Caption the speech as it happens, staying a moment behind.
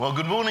Well,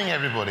 good morning,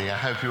 everybody. I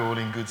hope you're all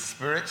in good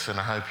spirits, and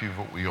I hope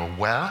you're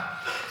well.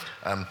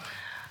 I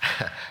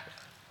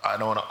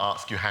don't want to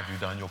ask you, have you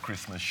done your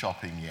Christmas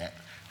shopping yet?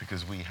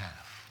 Because we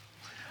have.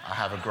 I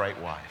have a great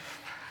wife,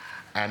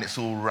 and it's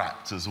all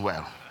wrapped as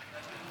well.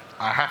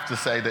 I have to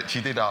say that she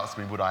did ask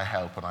me, would I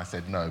help? And I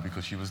said no,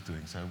 because she was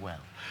doing so well.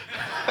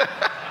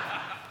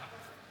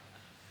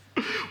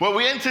 Well,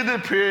 we entered a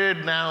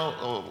period now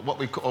of what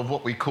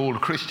we call a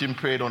Christian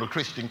period on a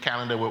Christian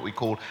calendar, what we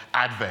call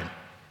Advent,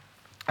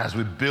 as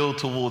we build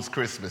towards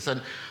Christmas. And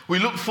we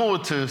look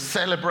forward to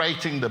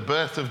celebrating the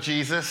birth of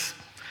Jesus.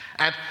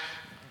 And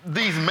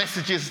these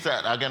messages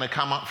that are going to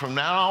come up from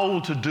now are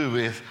all to do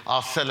with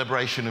our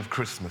celebration of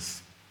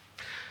Christmas.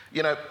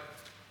 You know,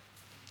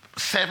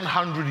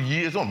 700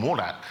 years or more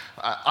than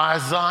that,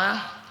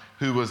 Isaiah,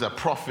 who was a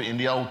prophet in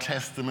the Old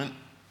Testament,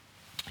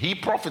 he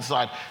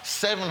prophesied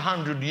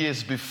 700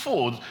 years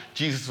before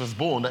Jesus was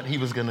born that he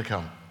was going to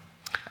come.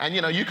 And,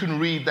 you know, you can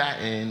read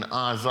that in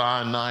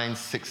Isaiah 9,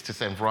 6 to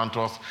 7, for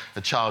unto us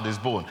a child is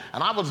born.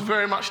 And I was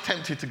very much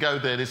tempted to go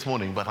there this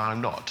morning, but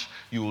I'm not.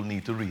 You will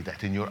need to read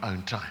that in your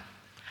own time.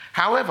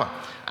 However,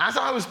 as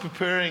I was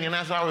preparing and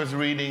as I was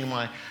reading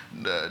my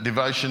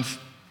devotions,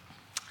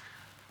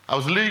 I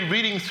was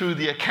reading through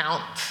the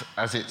account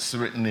as it's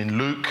written in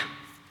Luke,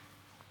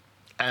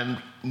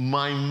 and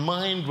my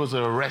mind was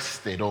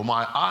arrested, or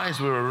my eyes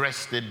were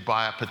arrested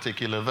by a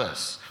particular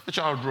verse, which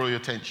I'll draw your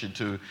attention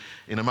to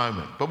in a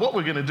moment. But what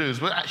we're going to do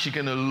is we're actually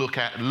going to look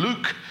at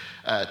Luke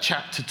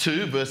chapter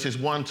 2, verses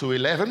 1 to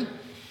 11.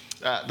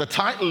 The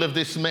title of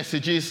this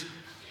message is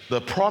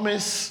The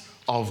Promise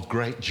of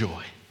Great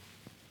Joy.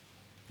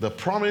 The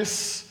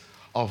Promise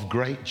of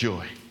Great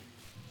Joy.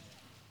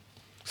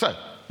 So,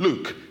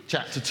 Luke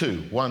chapter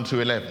 2, 1 to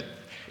 11.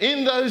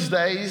 In those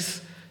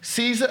days,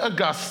 Caesar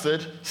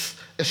Augustus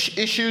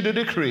issued a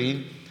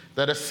decree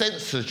that a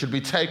census should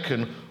be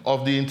taken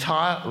of the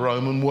entire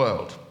Roman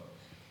world.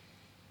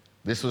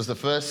 This was the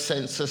first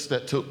census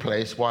that took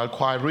place while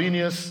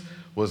Quirinius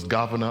was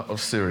governor of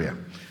Syria.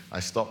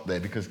 I stopped there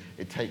because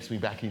it takes me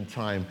back in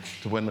time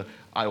to when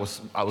I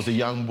was a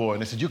young boy,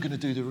 and they said, you're going to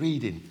do the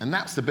reading. And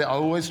that's the bit I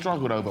always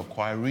struggled over,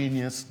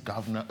 Quirinius,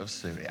 governor of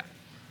Syria.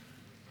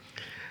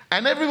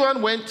 And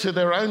everyone went to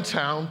their own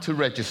town to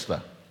register.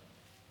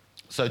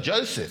 So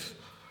Joseph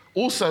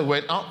also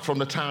went up from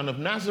the town of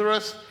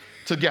Nazareth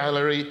to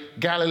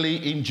Galilee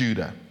in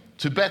Judah,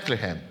 to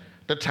Bethlehem,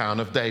 the town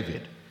of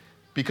David,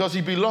 because he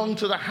belonged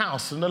to the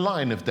house and the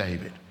line of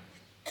David.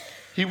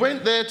 He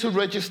went there to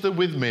register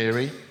with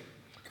Mary,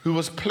 who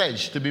was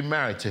pledged to be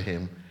married to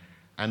him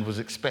and was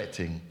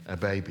expecting a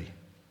baby.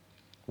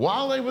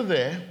 While they were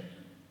there,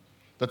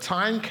 the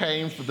time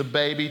came for the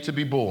baby to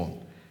be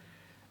born,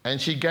 and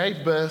she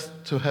gave birth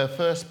to her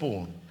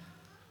firstborn,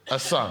 a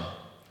son.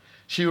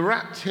 She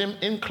wrapped him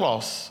in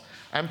cloths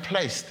and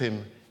placed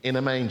him in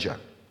a manger,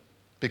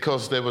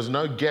 because there was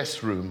no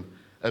guest room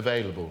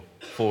available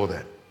for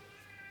them.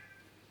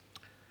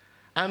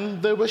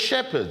 And there were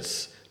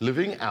shepherds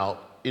living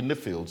out in the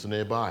fields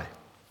nearby,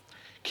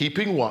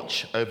 keeping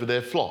watch over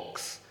their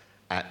flocks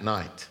at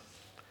night.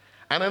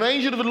 And an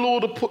angel of the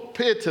Lord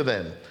appeared to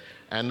them,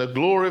 and the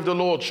glory of the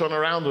Lord shone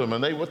around them,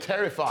 and they were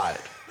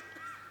terrified.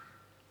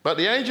 But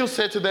the angel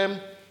said to them,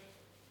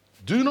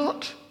 do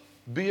not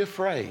be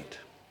afraid.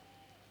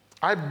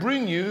 I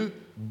bring you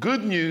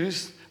good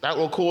news that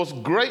will cause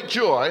great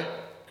joy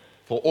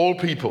for all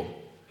people.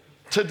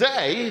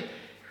 Today,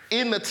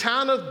 in the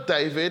town of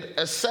David,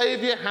 a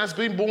Savior has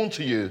been born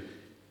to you.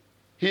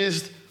 He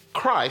is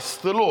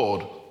Christ the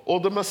Lord, or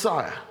the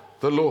Messiah,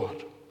 the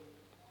Lord.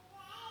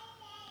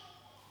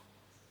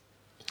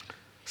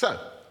 So,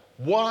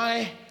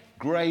 why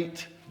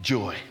great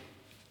joy?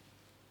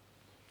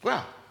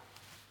 Well,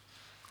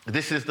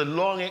 this is the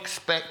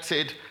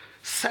long-expected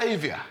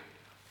Savior,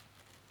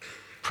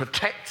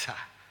 protector,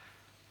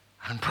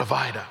 and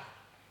provider.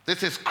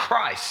 This is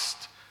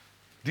Christ,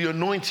 the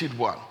anointed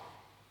one.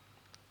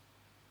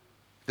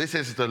 This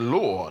is the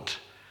Lord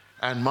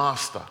and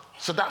Master.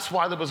 So that's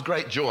why there was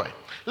great joy.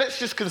 Let's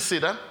just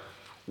consider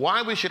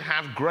why we should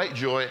have great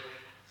joy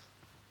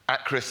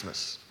at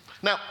Christmas.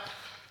 Now,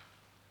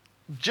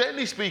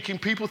 generally speaking,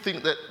 people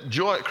think that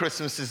joy at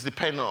Christmas is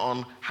dependent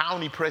on how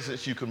many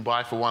presents you can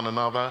buy for one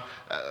another,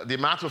 the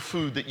amount of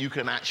food that you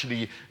can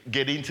actually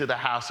get into the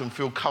house and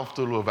feel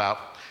comfortable about.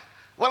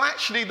 Well,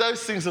 actually,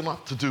 those things are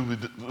not to do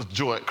with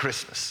joy at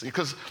Christmas,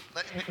 because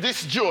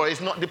this joy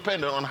is not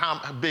dependent on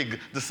how big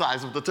the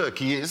size of the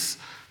turkey is.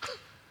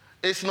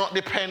 It's not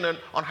dependent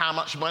on how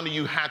much money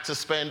you had to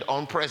spend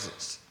on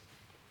presents.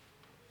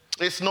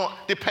 It's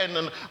not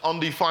dependent on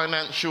the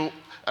financial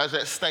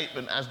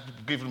statement as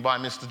given by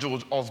Mr.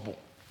 George Osborne.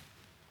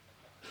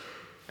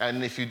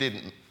 And if you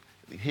didn't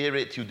hear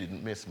it, you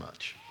didn't miss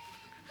much.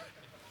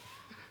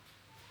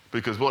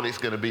 Because what it's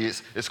going to be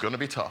is it's going to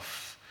be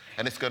tough.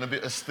 And it's going to be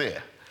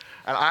austere.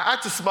 And I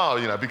had to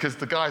smile, because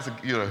the guys,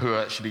 who are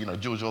actually,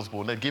 George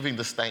Osborne, they're giving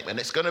the statement.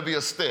 It's going to be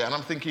austere. And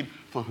I'm thinking,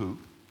 for who?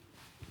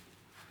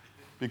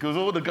 Because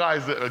all the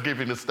guys that are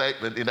giving the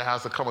statement in the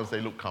House of Commons, they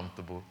look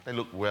comfortable. They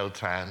look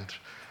well-tanned.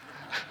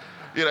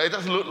 it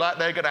doesn't look like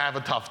they're going to have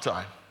a tough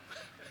time.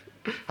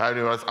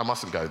 I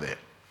mustn't go there.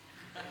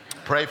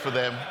 Pray for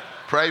them,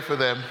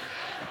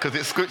 because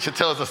the scripture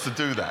tells us to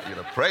do that.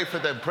 Pray for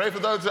them. Pray for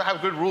those that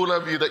have good rule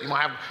over you, that you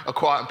might have a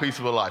quiet and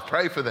peaceable life.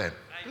 Pray for them.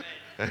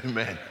 Amen.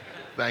 Amen.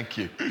 Thank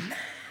you.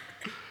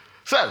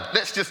 So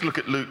let's just look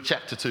at Luke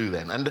chapter 2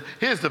 then. And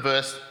here's the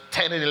verse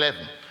 10 and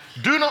 11.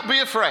 Do not be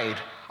afraid.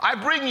 I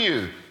bring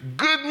you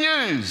good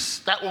news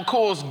that will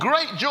cause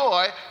great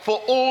joy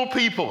for all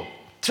people.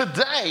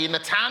 Today, in the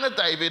town of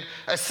David,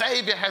 a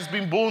Savior has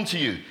been born to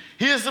you.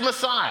 He is the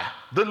Messiah,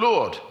 the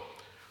Lord.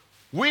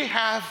 We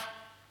have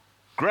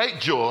great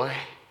joy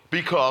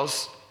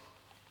because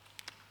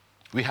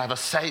we have a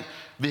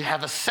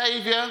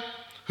Savior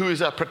who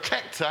is a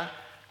protector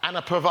and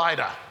a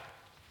provider.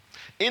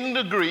 In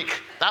the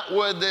Greek, that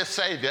word there,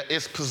 Savior,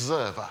 is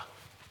preserver.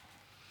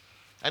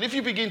 And if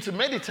you begin to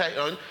meditate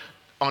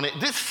on it,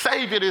 this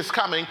Savior that is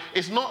coming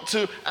is not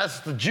to,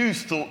 as the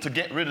Jews thought, to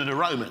get rid of the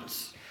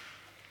Romans.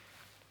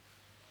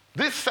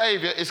 This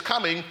Savior is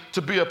coming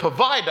to be a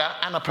provider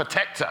and a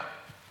protector.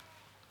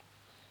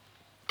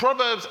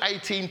 Proverbs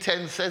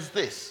 18:10 says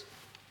this: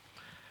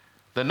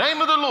 the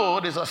name of the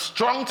Lord is a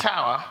strong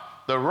tower,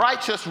 the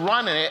righteous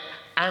run in it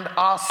and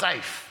are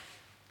safe.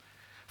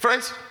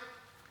 Friends,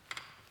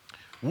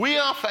 we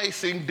are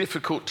facing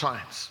difficult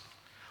times.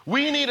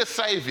 We need a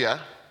Savior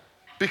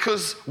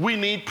because we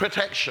need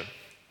protection.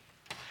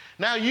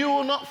 Now, you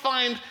will not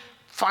find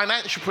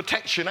financial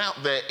protection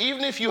out there.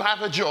 Even if you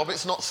have a job,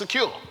 it's not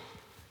secure.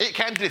 It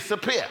can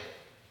disappear.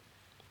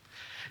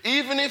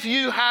 Even if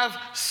you have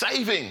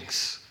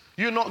savings,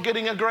 you're not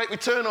getting a great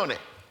return on it.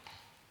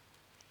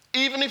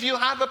 Even if you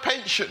have a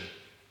pension,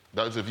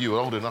 those of you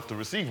old enough to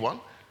receive one,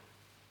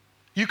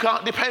 you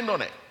can't depend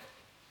on it.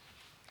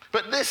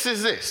 But this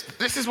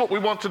is what we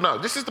want to know.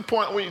 This is the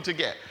point I want you to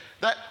get.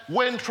 That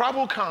when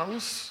trouble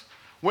comes,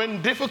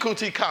 when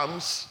difficulty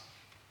comes,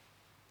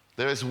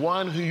 there is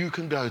one who you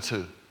can go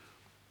to.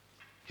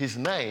 His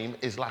name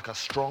is like a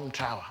strong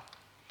tower.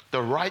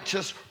 The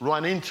righteous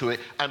run into it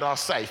and are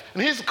safe.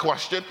 And here's the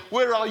question: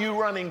 where are you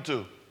running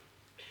to?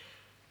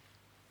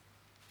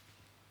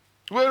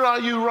 Where are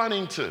you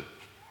running to?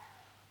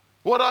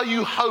 What are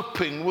you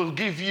hoping will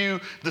give you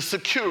the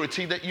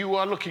security that you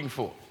are looking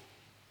for?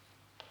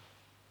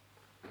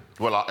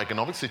 Well, our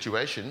economic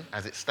situation,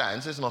 as it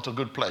stands, is not a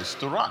good place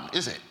to run,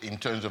 is it? In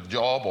terms of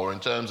job or in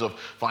terms of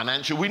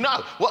financial. We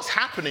know what's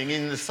happening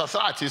in the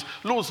societies.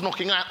 Lord's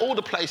knocking out all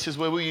the places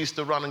where we used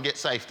to run and get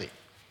safety.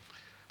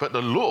 But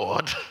the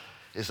Lord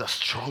is a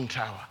strong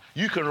tower.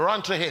 You can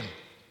run to him.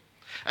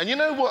 And you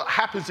know what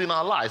happens in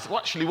our lives? Well,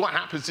 actually, what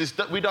happens is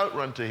that we don't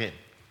run to him.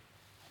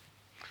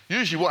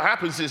 Usually what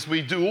happens is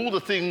we do all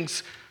the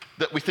things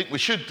that we think we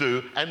should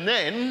do, and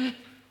then,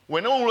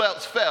 when all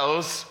else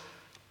fails,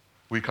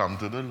 we come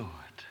to the Lord.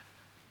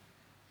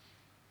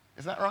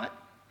 Is that right?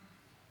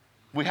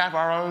 We have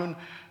our own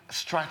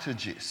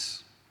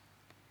strategies,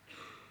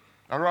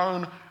 our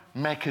own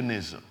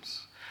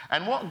mechanisms.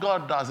 And what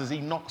God does is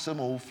he knocks them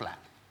all flat.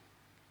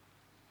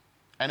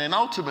 And then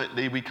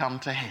ultimately we come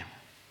to him,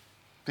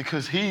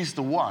 because he's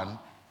the one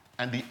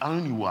and the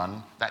only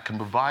one that can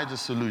provide a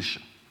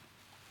solution.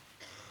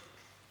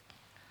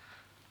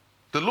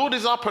 The Lord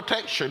is our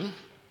protection,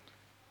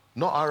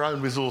 not our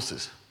own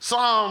resources.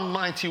 Psalm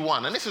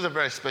 91, and this is a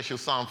very special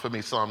psalm for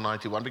me, Psalm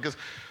 91, because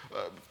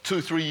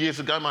 2-3 years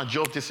ago my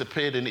job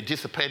disappeared, and it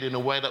disappeared in a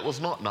way that was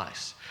not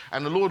nice.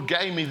 And the Lord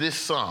gave me this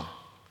psalm.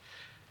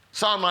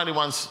 Psalm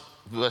 91,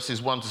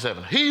 verses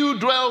 1-7. He who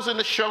dwells in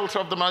the shelter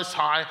of the Most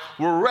High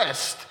will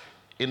rest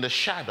in the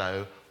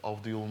shadow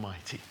of the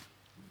Almighty.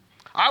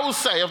 I will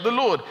say of the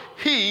Lord,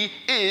 he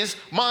is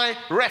my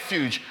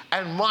refuge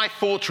and my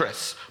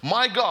fortress,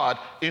 my God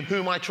in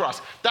whom I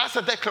trust. That's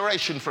a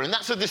declaration for him.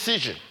 That's a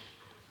decision.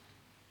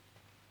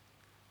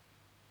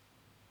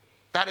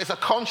 That is a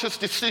conscious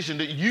decision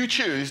that you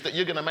choose, that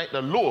you're going to make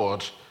the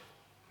Lord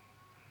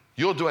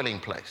your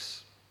dwelling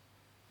place.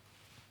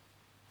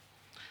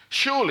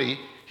 Surely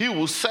he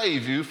will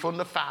save you from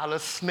the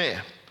fowler's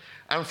snare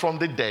and from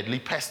the deadly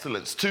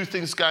pestilence. Two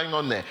things going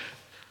on there.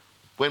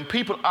 When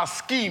people are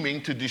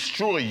scheming to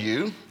destroy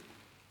you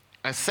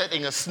and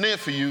setting a snare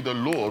for you, the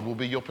Lord will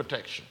be your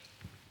protection.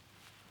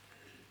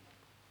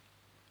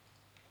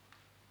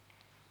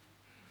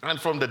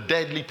 And from the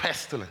deadly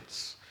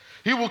pestilence.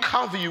 He will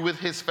cover you with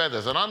his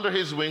feathers, and under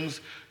his wings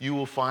you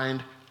will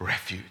find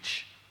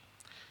refuge.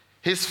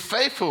 His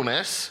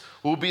faithfulness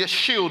will be a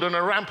shield and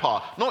a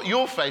rampart. Not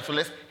your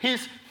faithfulness,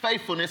 his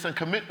faithfulness and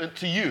commitment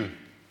to you.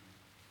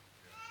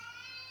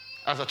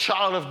 As a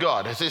child of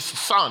God, as his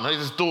son, as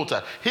his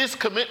daughter, his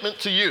commitment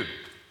to you.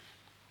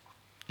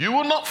 You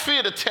will not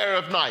fear the terror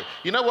of night.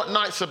 You know what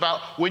night's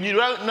about? When you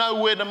don't know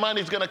where the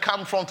money's going to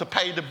come from to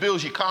pay the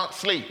bills, you can't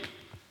sleep.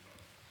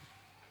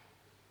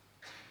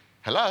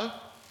 Hello?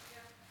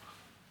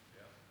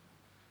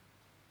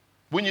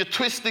 When you're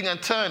twisting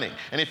and turning,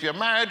 and if you're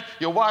married,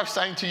 your wife's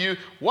saying to you,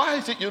 why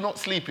is it you're not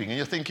sleeping? And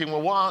you're thinking,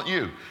 well, why aren't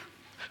you?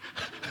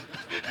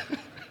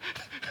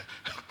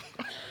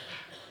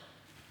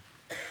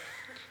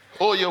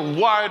 or you're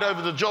worried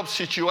over the job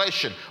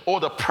situation, or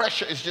the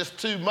pressure is just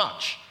too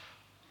much.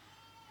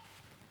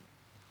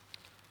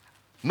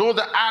 Nor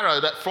the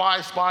arrow that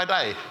flies by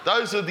day.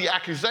 Those are the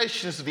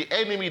accusations of the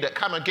enemy that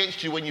come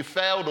against you when you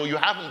failed, or you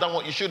haven't done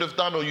what you should have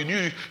done, or you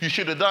knew you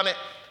should have done it.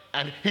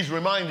 And he's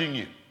reminding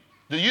you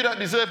that you don't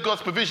deserve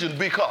God's provision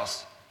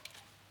because.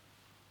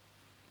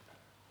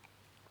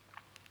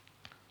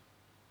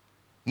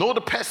 Nor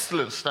the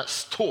pestilence that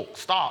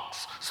stalks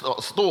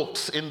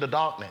in the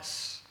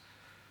darkness.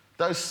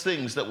 Those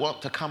things that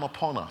want to come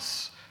upon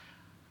us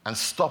and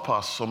stop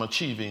us from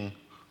achieving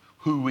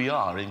who we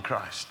are in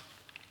Christ.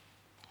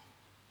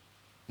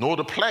 Nor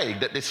the plague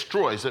that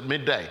destroys at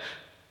midday.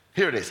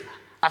 Here it is.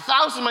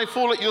 1,000 may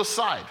fall at your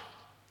side.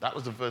 That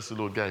was the verse the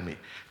Lord gave me.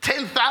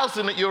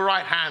 10,000 at your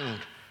right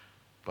hand,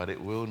 but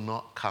it will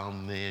not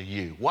come near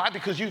you. Why?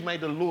 Because you've made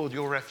the Lord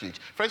your refuge.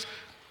 Friends,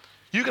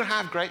 you can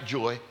have great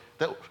joy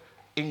that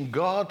in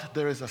God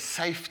there is a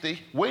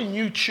safety. When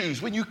you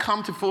choose, when you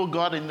come before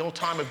God in your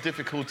time of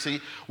difficulty,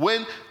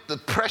 when the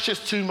pressure's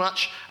too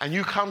much and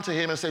you come to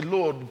him and say,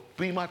 Lord,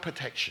 be my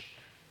protection.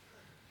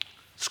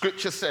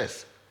 Scripture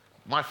says,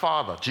 my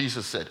Father,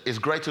 Jesus said, is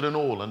greater than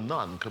all, and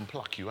none can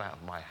pluck you out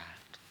of my hand.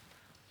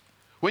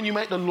 When you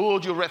make the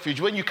Lord your refuge,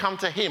 when you come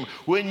to him,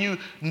 when you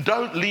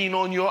don't lean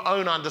on your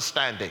own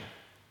understanding,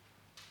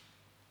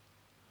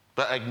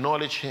 but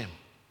acknowledge him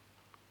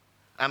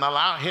and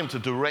allow him to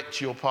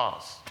direct your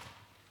paths.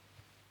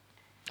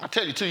 I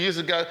tell you, 2 years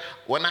ago,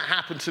 when that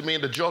happened to me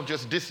and the job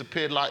just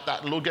disappeared like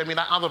that, the Lord gave me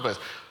that other verse.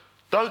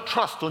 Don't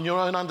trust on your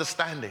own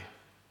understanding.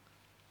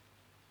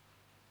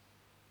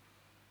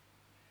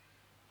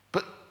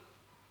 But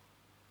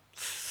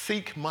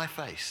seek my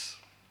face.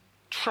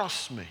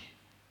 Trust me.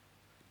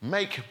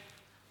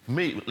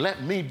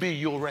 Let me be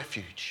your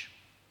refuge.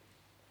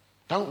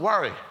 Don't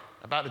worry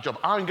about the job.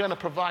 I'm going to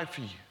provide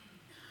for you.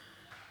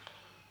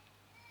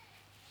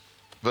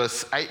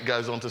 Verse 8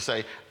 goes on to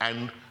say,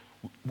 and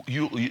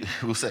you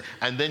will say,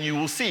 and then you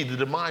will see the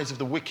demise of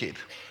the wicked.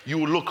 You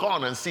will look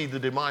on and see the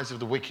demise of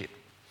the wicked.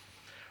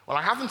 Well,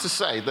 I happen to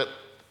say that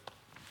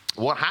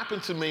what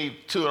happened to me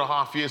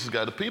 2.5 years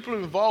ago, the people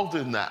involved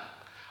in that,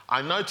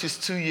 I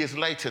noticed 2 years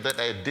later that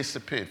they had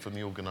disappeared from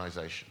the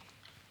organization.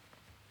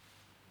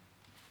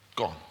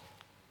 Gone.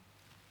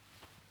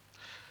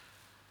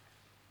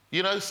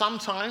 You know,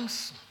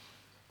 sometimes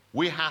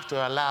we have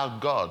to allow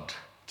God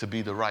to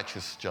be the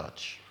righteous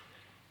judge.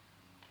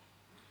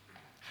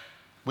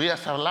 We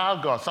have to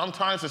allow God.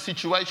 Sometimes the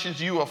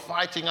situations you are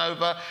fighting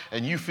over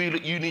and you feel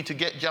that you need to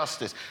get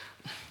justice.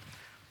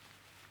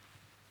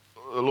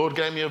 The Lord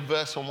gave me a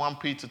verse from 1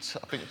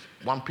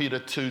 Peter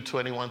 2,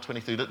 21,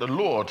 23, that the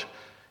Lord,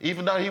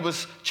 even though he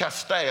was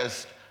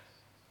chastised,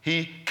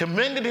 he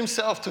commended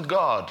himself to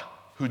God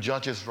who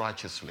judges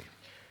righteously.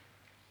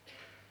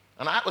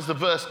 And that was the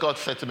verse God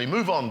said to me,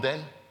 move on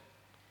then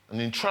and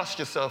entrust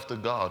yourself to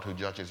God who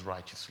judges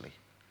righteously.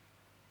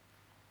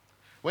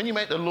 When you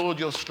make the Lord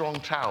your strong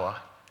tower,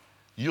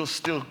 you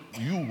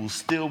will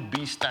still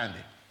be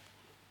standing.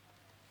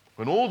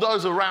 When all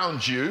those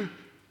around you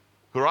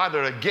who are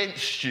either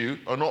against you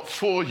or not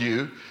for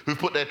you, who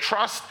put their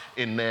trust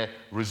in their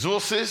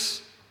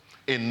resources,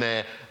 in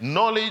their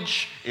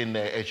knowledge, in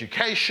their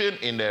education,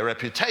 in their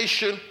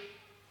reputation,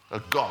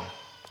 are gone.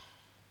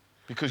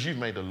 Because you've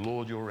made the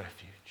Lord your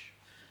refuge.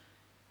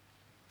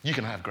 You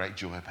can have great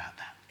joy about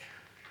that.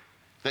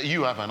 That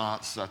you have an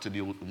answer to the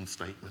autumn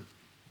statement.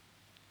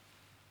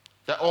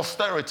 That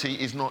austerity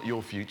is not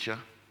your future,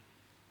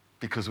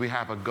 because we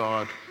have a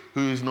God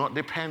who is not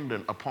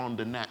dependent upon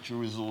the natural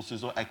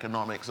resources or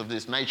economics of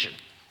this nation.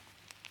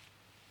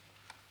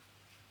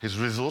 His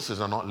resources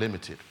are not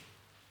limited.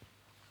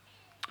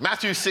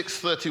 Matthew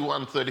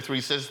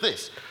 6:31-33 says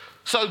this,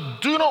 so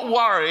do not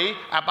worry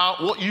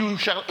about what you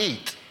shall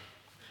eat,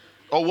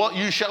 or what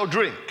you shall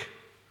drink,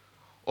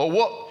 or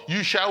what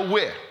you shall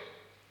wear,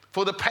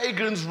 for the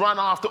pagans run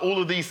after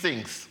all of these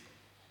things.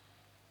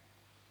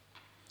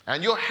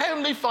 And your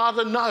heavenly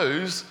Father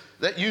knows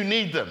that you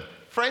need them.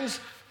 Friends,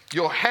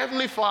 your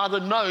heavenly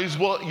Father knows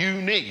what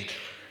you need.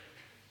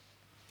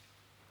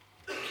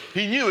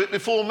 He knew it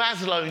before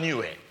Maslow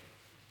knew it.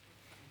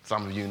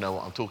 Some of you know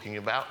what I'm talking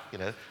about,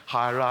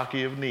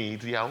 hierarchy of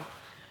needs, Yeah?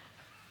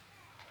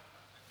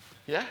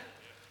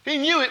 He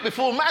knew it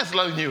before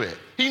Maslow knew it.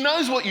 He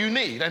knows what you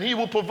need and he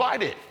will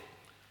provide it.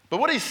 But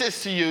what he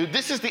says to you,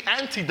 this is the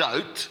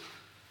antidote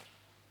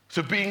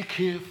to being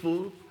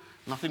careful.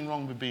 Nothing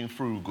wrong with being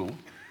frugal.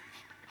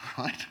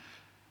 Right?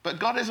 But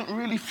God isn't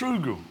really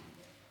frugal.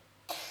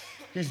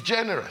 He's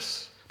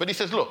generous. But he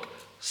says, look,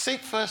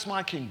 seek first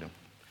my kingdom.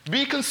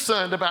 Be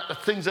concerned about the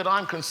things that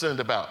I'm concerned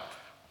about.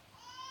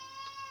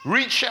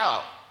 Reach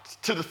out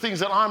to the things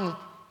that I'm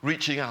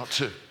reaching out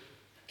to.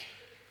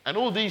 And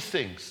all these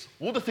things,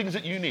 all the things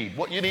that you need,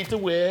 what you need to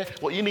wear,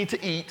 what you need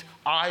to eat,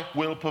 I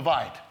will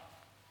provide.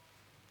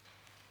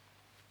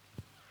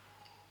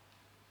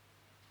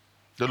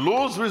 The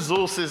Lord's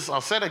resources,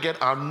 I'll say it again,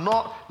 are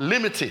not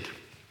limited.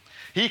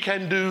 He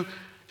can do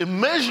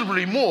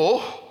immeasurably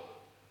more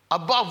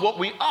above what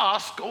we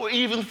ask or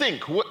even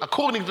think,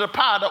 according to the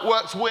power that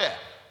works where?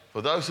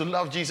 For those who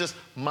love Jesus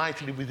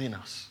mightily within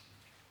us.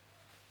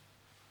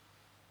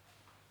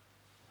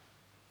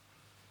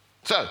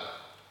 So,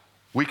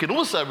 we can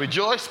also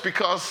rejoice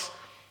because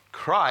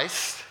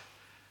Christ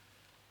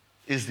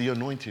is the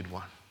anointed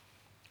one.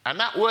 And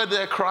that word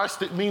there,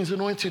 Christ, it means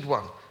anointed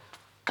one.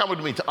 Come with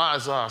me to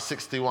Isaiah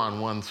 61,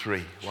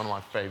 1-3, one of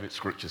my favorite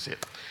scriptures here.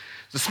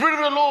 The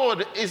Spirit of the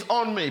Lord is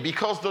on me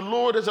because the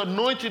Lord has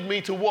anointed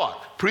me to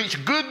what?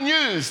 Preach good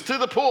news to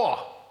the poor.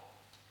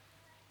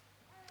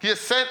 He has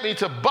sent me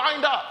to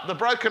bind up the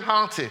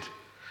brokenhearted,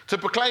 to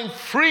proclaim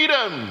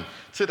freedom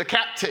to the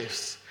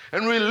captives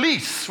and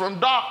release from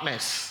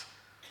darkness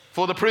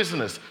for the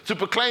prisoners, to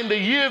proclaim the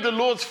year of the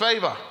Lord's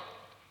favor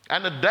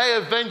and the day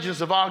of vengeance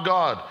of our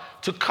God,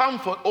 to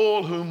comfort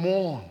all who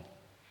mourn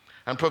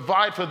and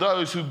provide for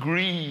those who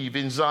grieve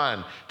in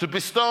Zion, to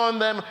bestow on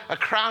them a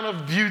crown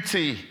of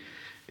beauty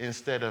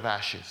instead of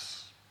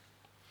ashes,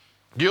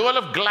 the oil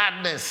of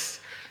gladness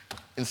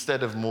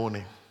instead of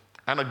mourning,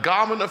 and a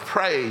garment of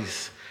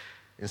praise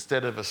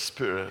instead of a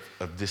spirit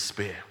of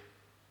despair.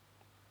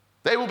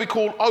 They will be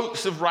called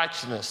oaks of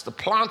righteousness, the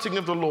planting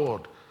of the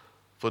Lord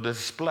for the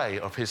display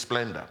of his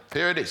splendor.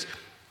 Here it is.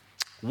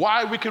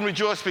 Why we can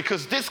rejoice?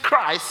 Because this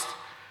Christ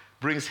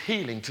brings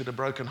healing to the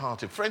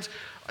brokenhearted. Friends,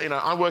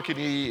 I work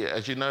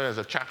as you know, as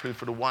a chaplain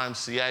for the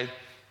YMCA.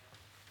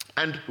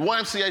 And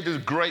YMCA does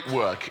great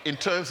work in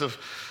terms of,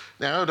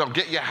 they'll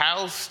get you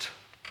housed,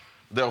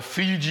 they'll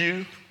feed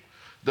you,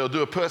 they'll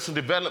do a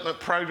personal development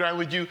program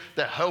with you,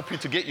 they'll help you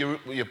to get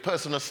your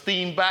personal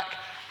esteem back.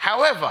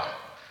 However,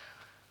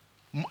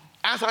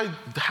 as I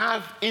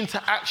have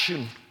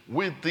interaction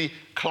with the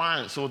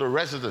clients or the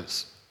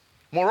residents,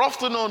 more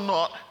often or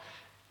not,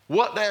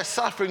 what they're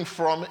suffering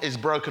from is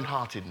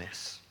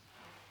brokenheartedness.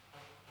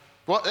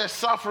 What they're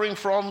suffering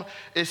from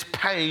is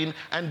pain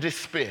and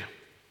despair.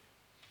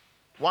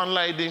 One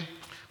lady,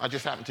 I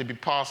just happened to be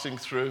passing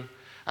through,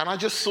 and I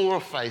just saw her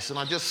face, and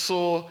I just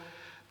saw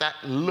that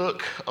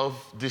look of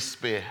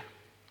despair,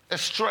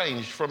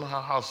 estranged from her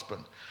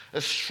husband,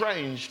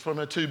 estranged from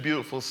her two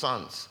beautiful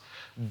sons,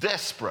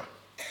 desperate.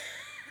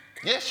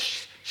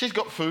 Yes, she's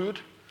got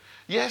food.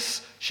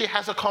 Yes, she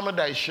has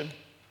accommodation,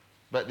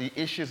 but the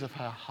issues of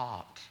her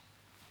heart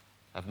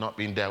have not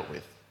been dealt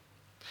with.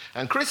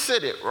 And Chris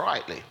said it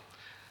rightly.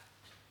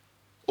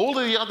 All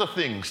of the other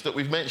things that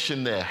we've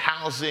mentioned there,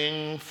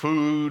 housing,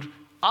 food,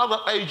 other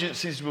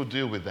agencies will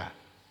deal with that.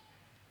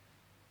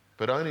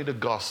 But only the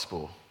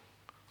gospel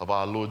of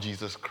our Lord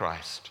Jesus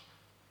Christ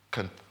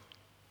can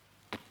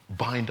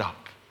bind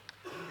up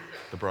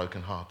the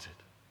brokenhearted.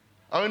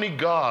 Only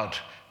God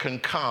can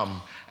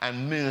come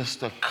and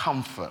minister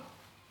comfort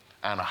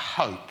and a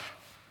hope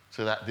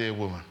to that dear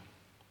woman.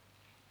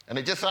 And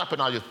it just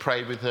happened, I just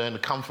prayed with her, and the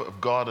comfort of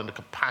God and the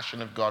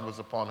compassion of God was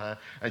upon her.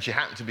 And she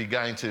happened to be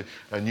going to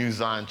a New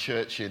Zion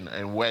church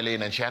in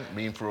Welling, and she hadn't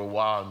been for a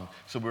while. And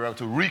so we were able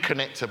to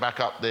reconnect her back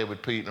up there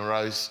with Pete and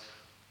Rose.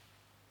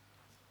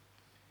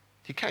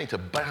 He came to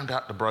bound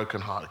out the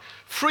brokenhearted.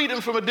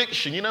 Freedom from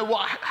addiction. You know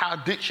what?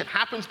 How addiction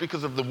happens?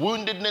 Because of the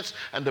woundedness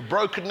and the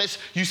brokenness.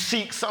 You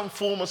seek some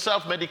form of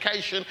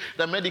self-medication.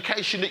 The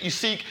medication that you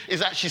seek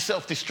is actually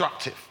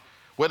self-destructive.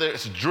 Whether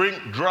it's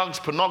drink, drugs,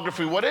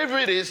 pornography, whatever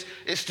it is,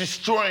 it's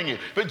destroying you.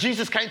 But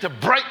Jesus came to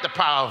break the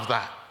power of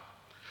that,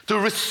 to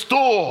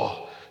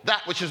restore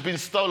that which has been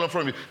stolen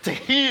from you, to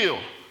heal,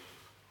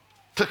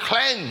 to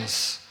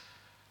cleanse,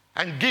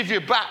 and give you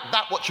back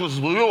that which was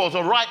yours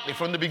or rightly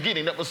from the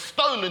beginning, that was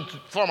stolen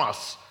from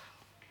us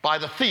by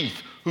the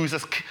thief, who's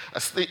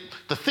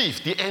the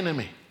thief, the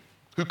enemy,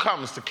 who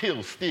comes to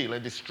kill, steal,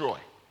 and destroy.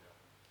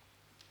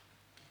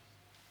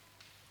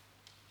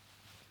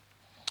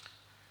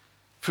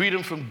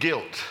 Freedom from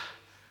guilt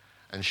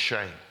and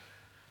shame.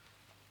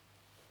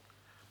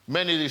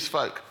 Many of these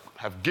folk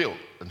have guilt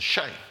and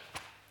shame.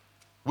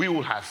 We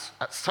all have,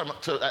 at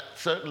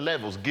certain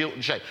levels, guilt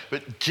and shame.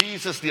 But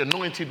Jesus, the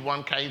anointed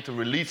one, came to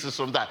release us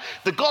from that.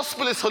 The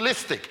gospel is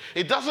holistic.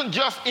 It doesn't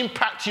just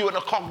impact you at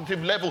a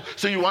cognitive level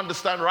so you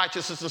understand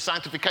righteousness and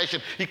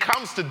sanctification. He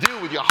comes to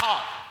deal with your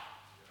heart.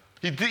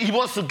 He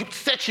wants to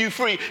set you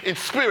free in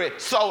spirit,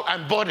 soul,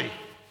 and body.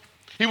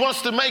 He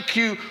wants to make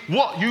you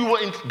what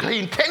he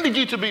intended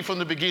you to be from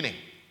the beginning.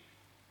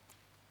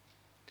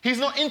 He's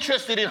not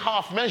interested in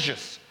half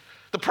measures.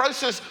 The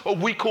process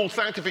of we call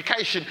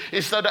sanctification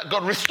is so that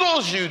God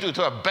restores you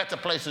to a better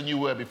place than you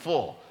were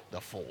before the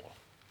fall.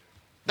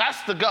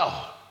 That's the goal.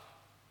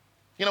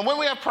 When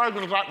we have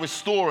programs like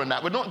Restore and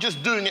that, we're not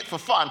just doing it for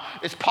fun.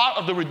 It's part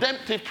of the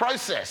redemptive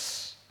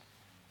process.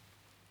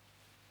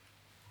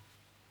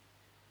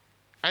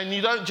 And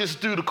you don't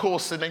just do the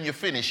course and then you're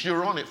finished.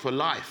 You're on it for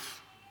life.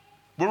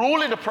 We're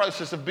all in the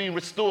process of being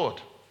restored.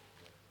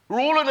 We're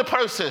all in the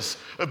process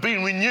of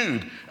being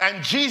renewed.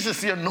 And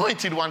Jesus, the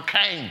anointed one,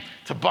 came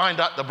to bind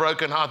up the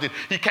brokenhearted.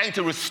 He came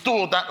to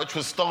restore that which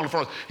was stolen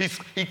from us.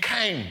 He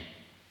came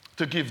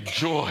to give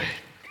joy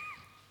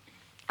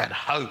and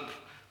hope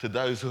to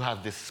those who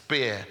have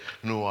despair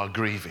and who are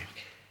grieving.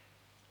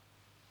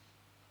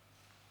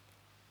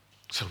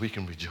 So we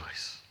can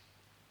rejoice.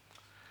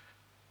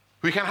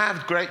 We can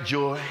have great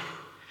joy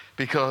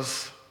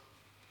because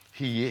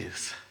he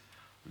is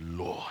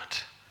Lord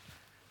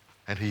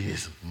and he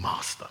is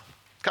master.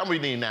 Come with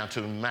me now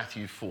to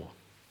Matthew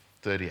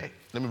 4:38.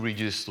 Let me read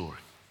you this story.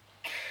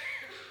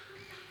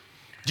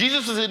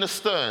 Jesus was in the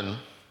stern,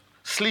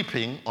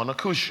 sleeping on a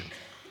cushion.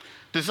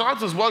 The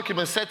disciples woke him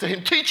and said to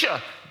him,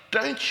 "Teacher,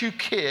 don't you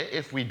care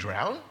if we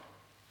drown?"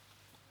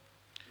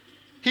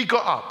 He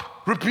got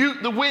up,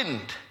 rebuked the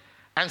wind,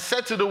 and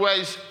said to the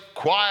waves,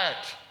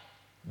 "Quiet,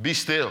 be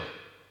still."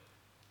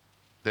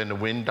 Then the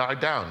wind died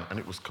down, and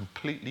it was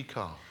completely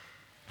calm.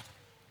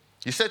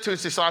 He said to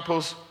his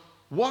disciples,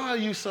 "Why are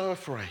you so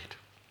afraid?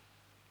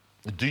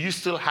 Do you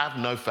still have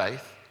no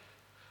faith?"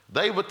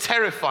 They were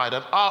terrified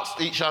and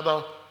asked each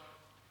other,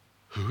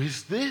 "Who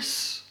is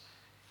this?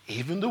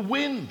 Even the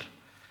wind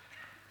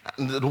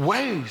and the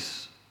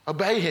waves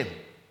obey him."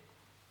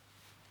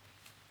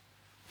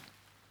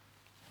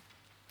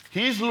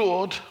 He is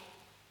Lord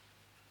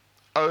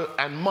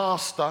and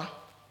master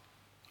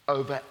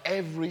over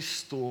every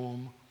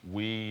storm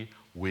we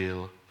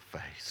will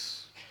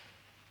face.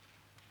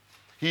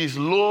 He is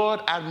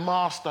Lord and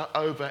master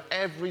over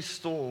every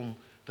storm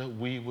that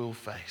we will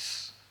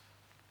face.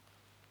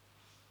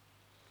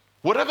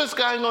 Whatever's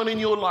going on in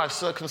your life,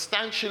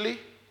 circumstantially,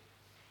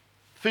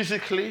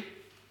 physically,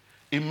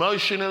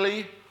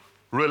 emotionally,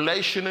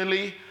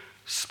 relationally,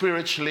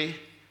 spiritually,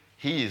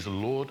 he is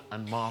Lord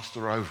and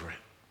master over it.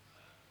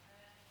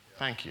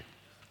 Thank you.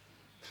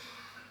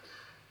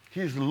 He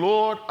is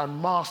Lord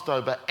and master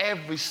over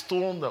every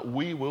storm that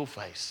we will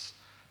face,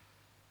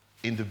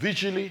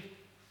 individually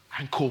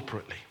and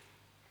corporately.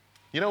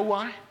 You know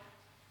why?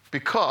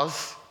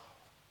 Because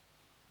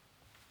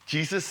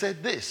Jesus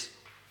said this,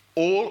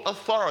 "All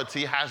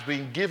authority has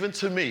been given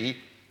to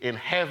me in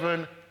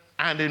heaven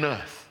and in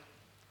earth."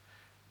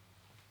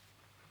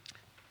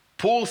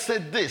 Paul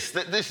said this,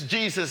 that this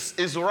Jesus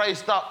is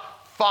raised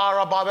up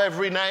far above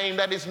every name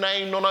that is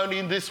named, not only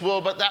in this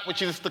world, but that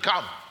which is to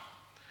come.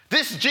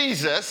 This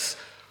Jesus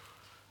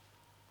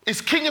is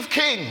King of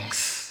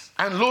Kings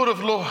and Lord of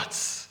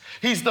Lords.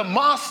 He's the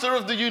master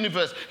of the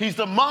universe. He's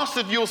the master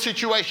of your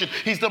situation.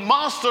 He's the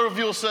master of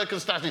your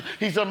circumstances.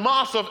 He's the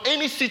master of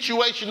any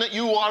situation that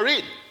you are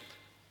in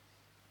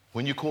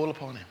when you call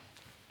upon him.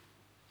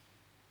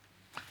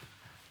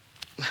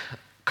 A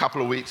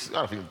couple of weeks,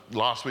 I think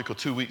last week or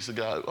 2 weeks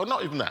ago, or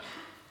not even that,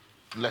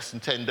 less than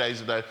 10 days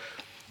ago,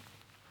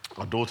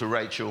 my daughter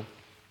Rachel,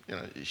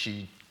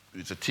 she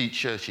is a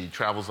teacher. She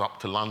travels up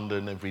to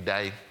London every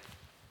day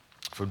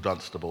from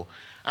Dunstable.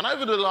 And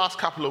over the last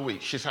couple of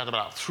weeks, she's had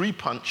about 3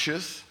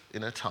 punctures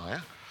in her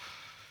tyre.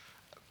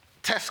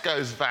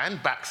 Tesco's van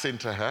backs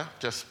into her,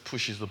 just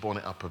pushes the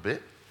bonnet up a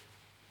bit.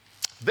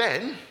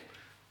 Then,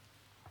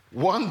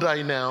 one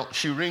day now,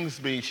 she rings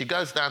me. She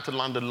goes down to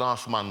London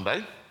last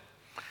Monday,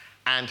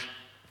 and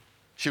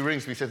she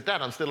rings me and says,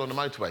 "Dad, I'm still on the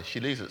motorway." She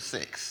leaves at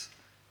 6.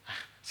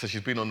 So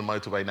she's been on the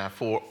motorway now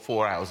for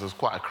 4 hours. There was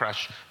quite a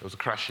crash. There was a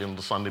crash on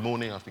the Sunday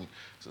morning. I think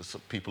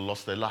some people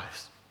lost their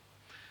lives.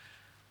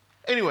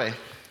 Anyway,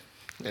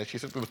 she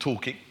said, we were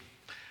talking.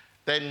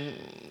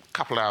 Then a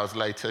couple of hours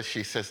later,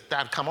 she says,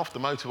 "Dad, come off the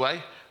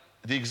motorway.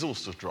 The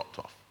exhaust has dropped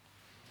off."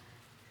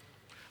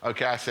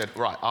 Okay, I said,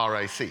 right,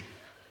 RAC.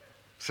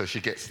 So she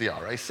gets the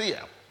RAC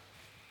out.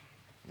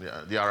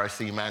 The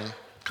RAC man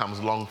comes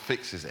along,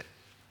 fixes it.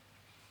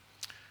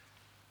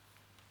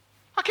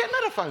 I get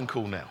another phone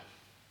call now.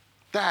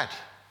 "Dad,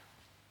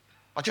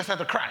 I just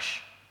had a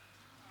crash."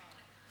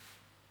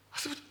 I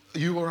said, "Are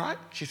you all right?"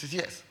 She says,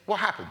 "Yes." "What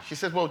happened?" She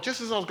said, "Well, just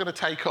as I was going to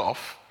take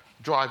off,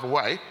 drive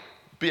away,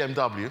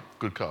 BMW,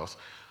 good cars,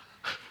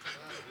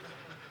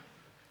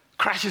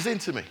 crashes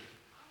into me,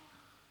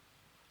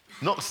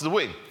 knocks the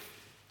wing."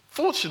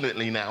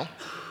 Fortunately now,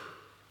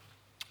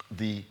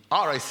 the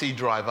RAC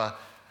driver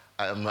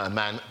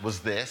man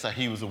was there, so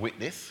he was a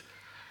witness.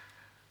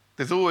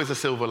 There's always a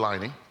silver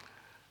lining.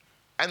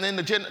 And then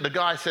the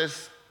guy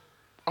says,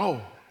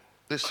 "Oh,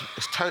 this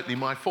is totally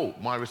my fault,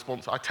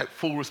 I take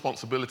full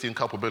responsibility and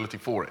culpability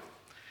for it."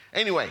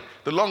 Anyway,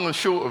 the long and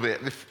short of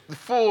it,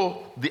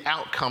 before the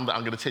outcome that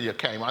I'm going to tell you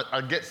came,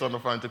 I get on the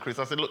phone to Chris.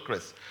 I said, "Look,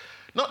 Chris,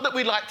 not that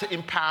we like to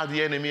empower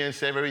the enemy and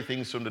say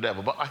everything's from the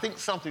devil, but I think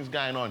something's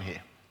going on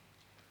here."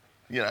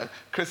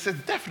 Chris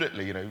said,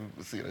 "Definitely,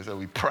 so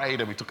we prayed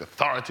and we took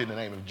authority in the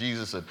name of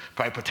Jesus and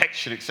prayed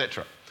protection,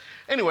 etc."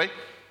 Anyway,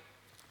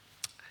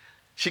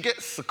 she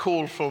gets a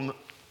call from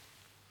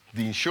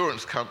the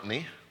insurance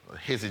company,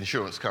 his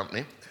insurance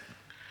company,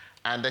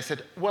 and they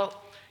said, "Well,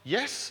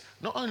 yes,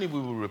 not only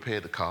will we repair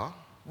the car,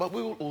 but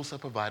we will also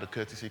provide a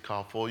courtesy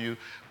car for you.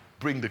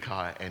 Bring the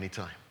car at any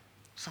time."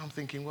 So I'm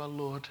thinking, well,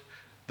 Lord,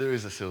 there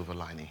is a silver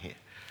lining here.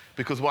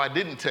 Because what I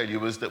didn't tell you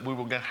was that we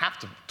were going to have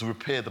to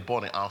repair the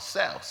bonnet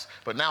ourselves.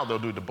 But now they'll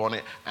do the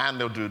bonnet and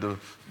they'll do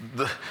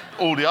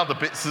all the other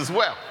bits as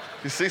well.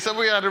 You see, so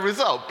we had a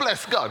result.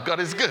 Bless God. God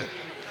is good.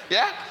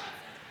 Yeah?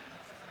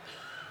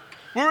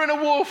 We're in a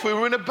warfare,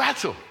 we're in a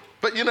battle.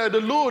 But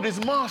the Lord is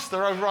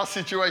master over our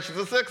situations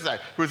and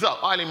circumstances.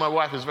 Result, Eileen, my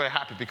wife, is very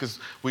happy because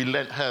we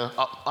lent her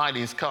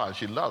Eileen's car and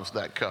she loves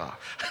that car.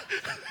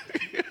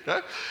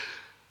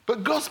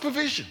 But God's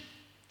provision.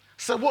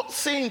 So what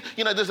seemed,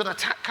 there's an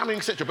attack coming,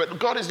 etc. But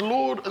God is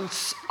Lord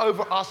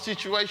over our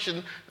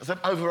situation,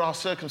 over our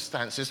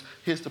circumstances.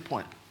 Here's the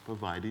point.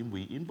 Providing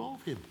we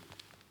involve him.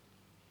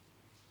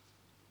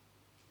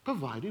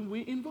 Providing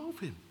we involve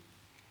him.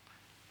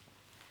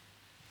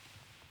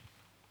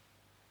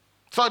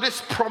 So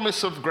this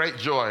promise of great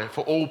joy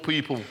for all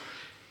people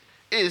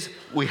is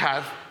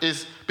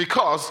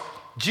because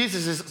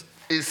Jesus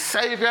is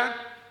Savior,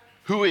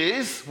 who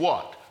is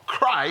what?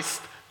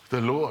 Christ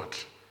the Lord.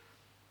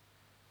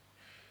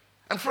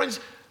 And friends,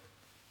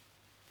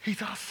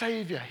 he's our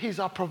Savior, he's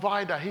our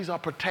provider, he's our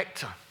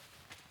protector.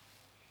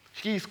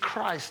 He's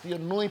Christ, the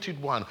anointed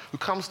one, who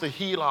comes to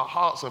heal our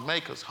hearts and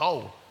make us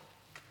whole.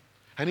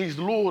 And he's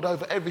Lord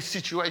over every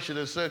situation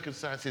and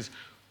circumstances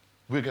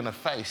we're going to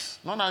face,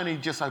 not only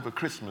just over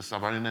Christmas,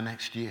 but in the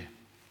next year.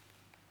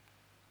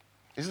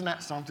 Isn't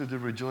that something to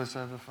rejoice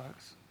over,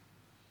 folks?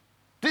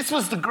 This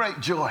was the great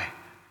joy.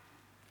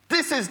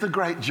 This is the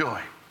great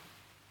joy.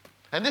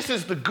 And this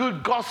is the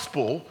good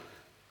gospel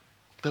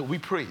that we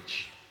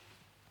preach.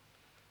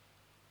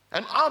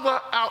 And other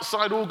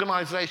outside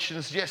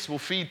organizations, yes, will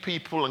feed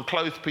people and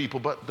clothe people,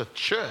 but the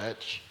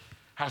church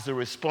has the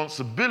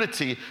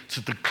responsibility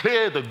to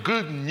declare the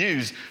good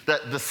news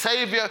that the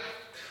Savior,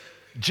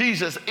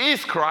 Jesus,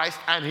 is Christ,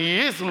 and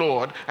he is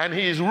Lord, and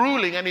he is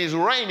ruling and he is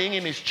reigning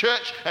in his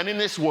church and in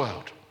this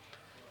world.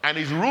 And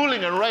he's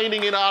ruling and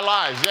reigning in our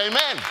lives.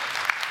 Amen.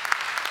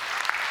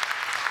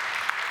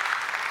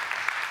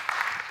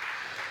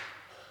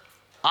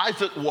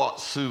 Isaac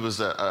Watts, who was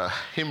a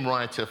hymn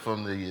writer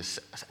from the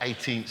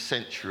 18th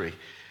century,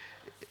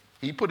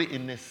 he put it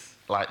in this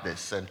like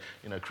this. And,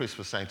 Chris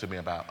was saying to me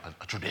about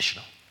a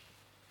traditional.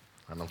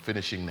 And I'm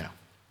finishing now.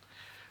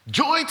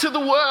 Joy to the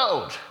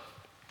world.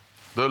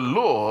 The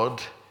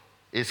Lord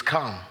is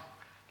come.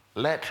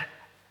 Let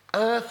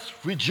earth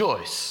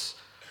rejoice,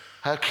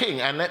 her King.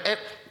 And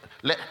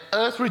let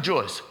earth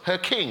rejoice, her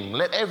King.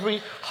 Let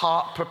every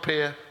heart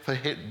prepare for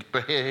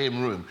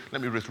him room.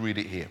 Let me just read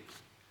it here.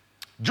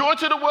 Joy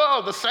to the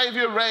world, the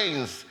Savior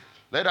reigns.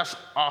 Let us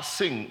our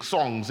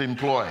songs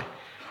employ.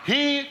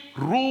 He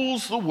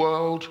rules the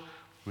world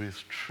with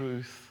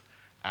truth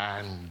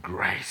and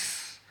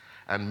grace,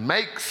 and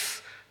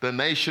makes the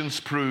nations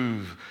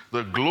prove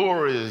the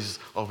glories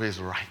of his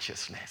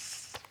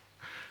righteousness.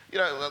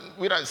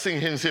 We don't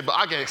sing hymns here, but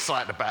I get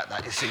excited about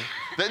that, you see.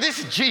 That this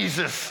is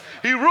Jesus.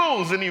 He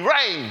rules and he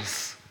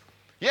reigns.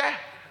 Yeah?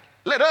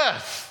 Let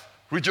earth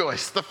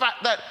rejoice. The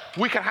fact that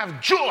we can have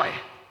joy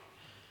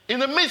in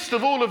the midst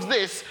of all of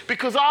this,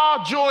 because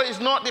our joy is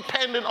not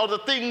dependent on the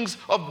things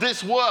of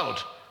this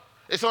world.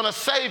 It's on a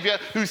Savior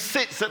who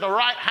sits at the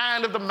right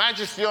hand of the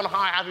Majesty on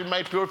high, having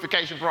made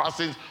purification for our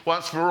sins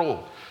once for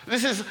all.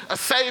 This is a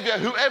Savior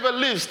who ever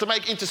lives to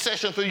make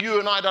intercession for you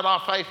and I, that our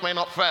faith may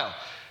not fail.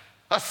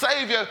 A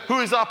Savior who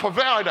is our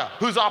provider,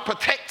 who's our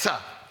protector.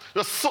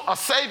 A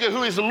Savior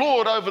who is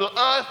Lord over the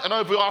earth and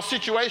over our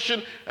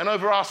situation and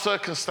over our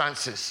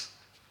circumstances.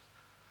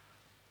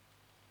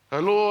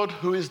 A Lord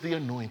who is the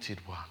anointed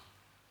one,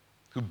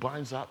 who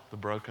binds up the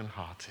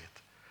brokenhearted,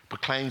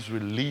 proclaims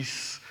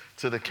release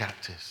to the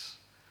captives,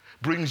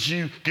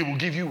 will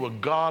give you a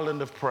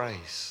garland of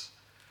praise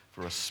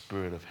for a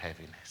spirit of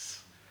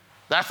heaviness.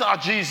 That's our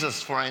Jesus,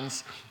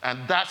 friends, and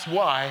that's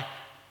why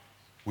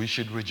we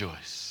should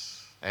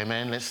rejoice.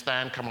 Amen. Let's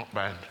stand. Come on,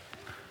 band.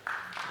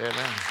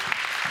 Amen.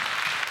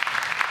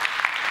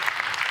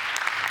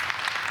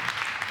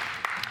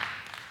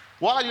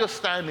 While you're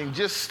standing,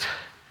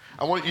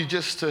 I want you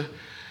just to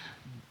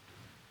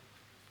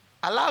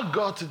allow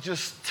God to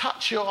just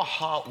touch your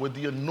heart with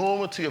the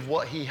enormity of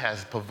what he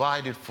has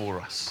provided for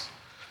us.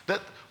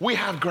 That we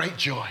have great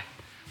joy.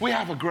 We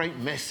have a great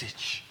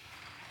message.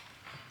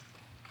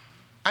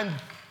 And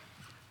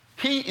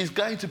he is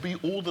going to be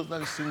all of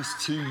those things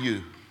to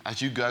you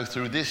as you go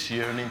through this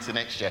year and into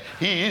next year.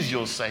 He is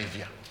your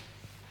Savior.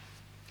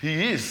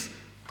 He is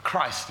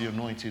Christ, the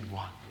anointed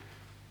one,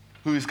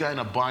 who is going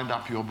to bind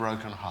up your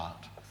broken heart.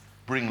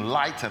 Bring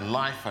light and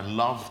life and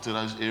love to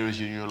those areas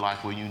in your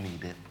life where you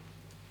need it.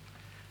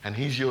 And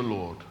he's your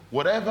Lord.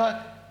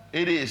 Whatever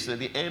it is that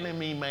the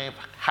enemy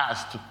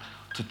has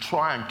to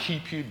try and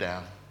keep you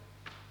down,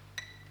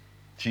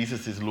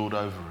 Jesus is Lord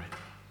over it.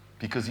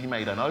 Because he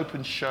made an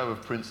open show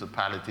of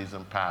principalities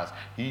and powers.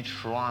 He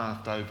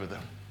triumphed over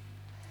them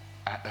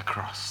at the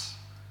cross.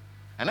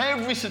 And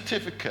every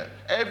certificate,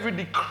 every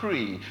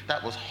decree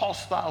that was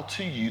hostile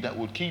to you, that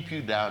would keep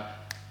you down,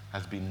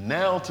 has been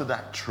nailed to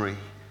that tree.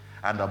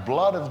 And the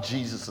blood of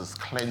Jesus has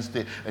cleansed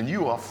it. And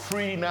you are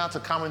free now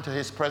to come into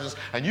his presence.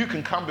 And you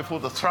can come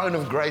before the throne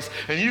of grace.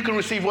 And you can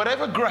receive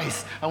whatever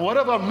grace and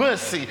whatever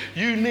mercy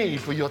you need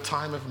for your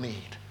time of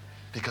need.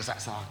 Because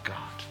that's our God.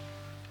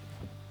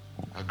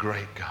 A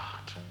great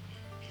God.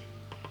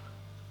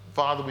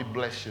 Father, we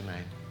bless your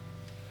name.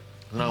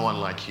 No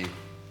one like you.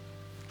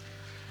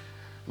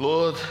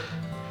 Lord,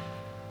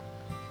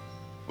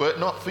 were it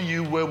not for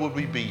you, where would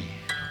we be?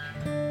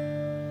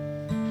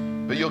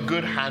 But your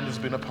good hand has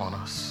been upon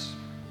us.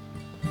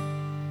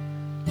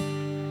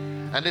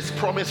 And this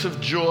promise of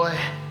joy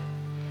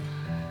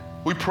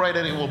We pray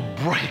that it will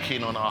break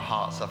in on our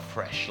hearts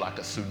afresh like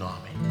a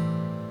tsunami.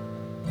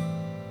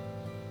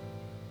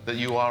 That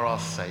you are our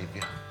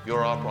Savior,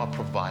 you're our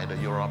provider,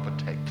 you're our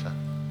protector.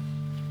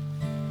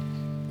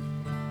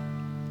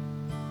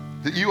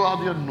 That you are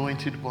the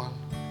anointed one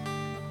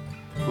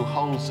who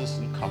holds us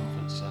and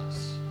comforts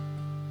us,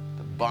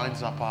 that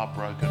binds up our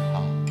broken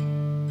heart,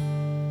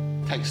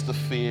 takes the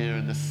fear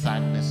and the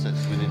sadness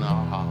that's within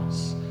our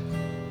hearts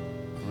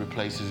and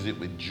replaces it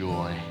with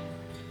joy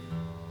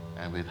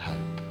and with hope.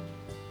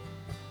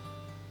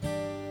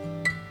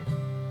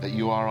 That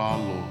you are our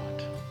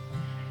Lord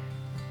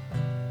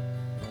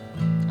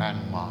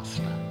and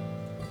Master,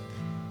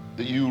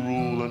 that you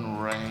rule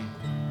and reign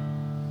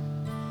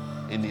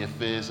in the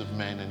affairs of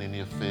men and in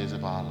the affairs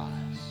of our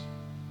lives.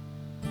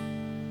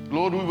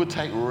 Lord, we would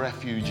take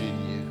refuge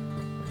in you.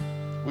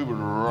 We would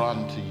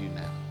run to you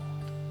now,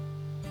 Lord,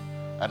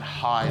 and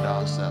hide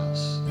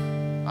ourselves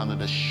under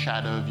the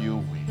shadow of your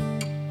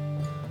wing,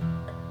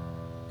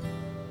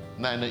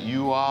 knowing that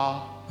you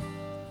are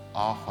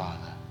our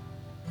Father.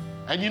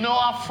 And you know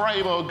our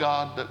frame, oh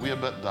God, that we are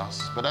but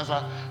dust. But as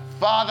a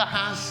father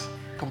has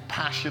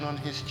compassion on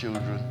his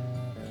children,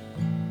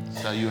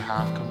 so you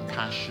have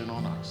compassion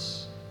on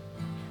us.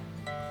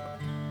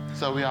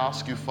 So we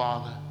ask you,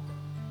 Father,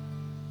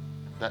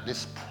 that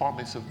this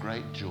promise of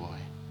great joy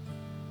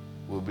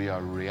will be a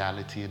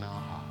reality in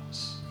our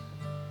hearts.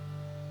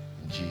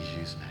 In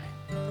Jesus'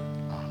 name,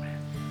 amen.